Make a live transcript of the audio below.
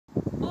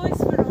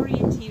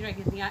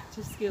Orienteering in the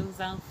Active Skills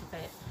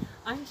Alphabet.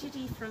 I'm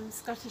Judy from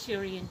Scottish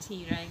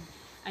Orienteering,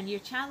 and your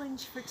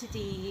challenge for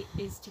today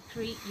is to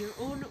create your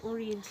own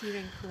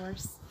orienteering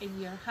course in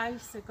your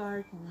house or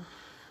garden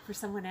for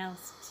someone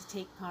else to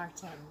take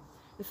part in.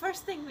 The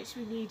first thing which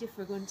we need if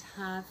we're going to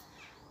have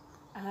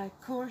a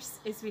course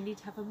is we need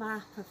to have a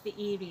map of the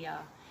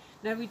area.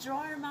 Now we draw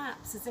our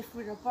maps as if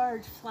we're a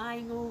bird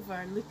flying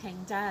over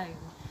looking down,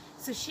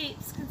 so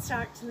shapes can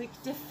start to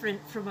look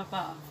different from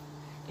above.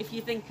 If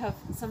you think of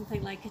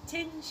something like a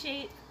tin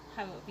shape,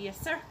 how it will be a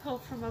circle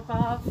from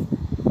above,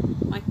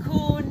 my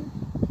cone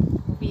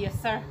will be a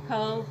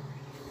circle,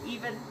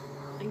 even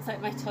things like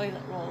my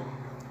toilet roll,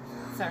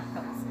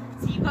 circles.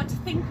 So you've got to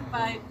think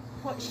about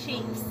what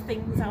shapes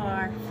things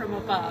are from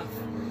above.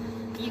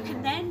 You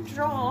can then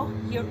draw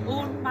your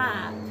own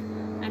map,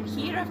 and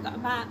here I've got a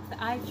map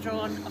that I've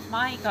drawn of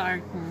my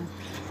garden.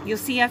 You'll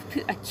see I've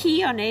put a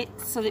key on it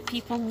so that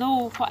people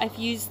know what I've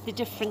used the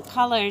different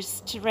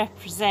colours to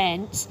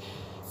represent.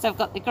 So I've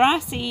got the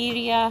grassy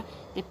area,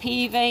 the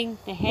paving,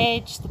 the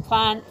hedge, the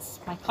plants,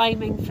 my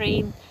climbing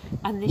frame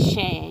and the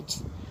shed.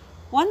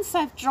 Once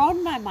I've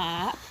drawn my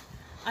map,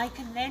 I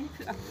can then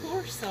put a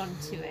course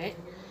onto it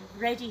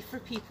ready for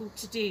people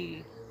to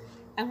do.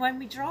 And when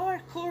we draw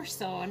our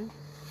course on,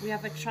 we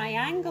have a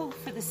triangle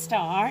for the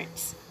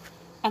start,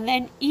 and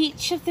then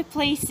each of the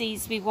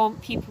places we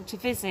want people to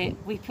visit,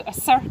 we put a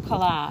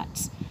circle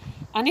at.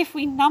 And if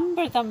we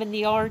number them in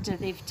the order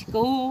they've to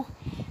go,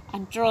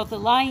 and draw the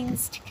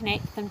lines to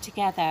connect them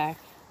together,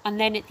 and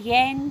then at the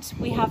end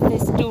we have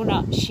this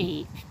donut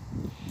shape.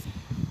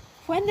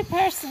 When the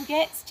person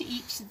gets to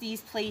each of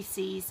these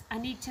places, I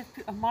need to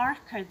put a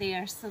marker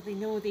there so they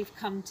know they've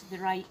come to the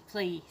right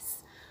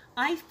place.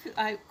 I've put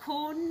out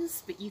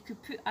cones, but you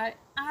could put out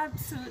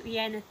absolutely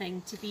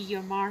anything to be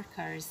your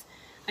markers,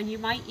 and you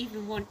might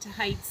even want to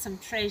hide some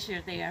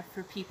treasure there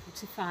for people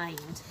to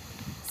find.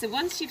 So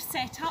once you've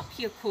set up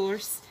your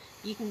course,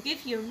 you can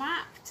give your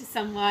map to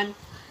someone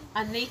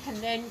and they can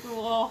then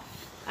go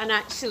off and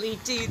actually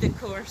do the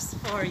course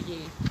for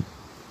you.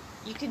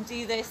 You can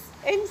do this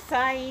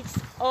inside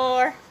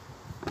or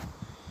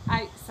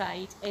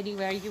outside,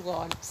 anywhere you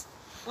want.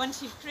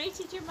 Once you've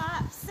created your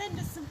map, send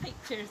us some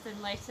pictures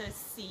and let us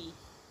see.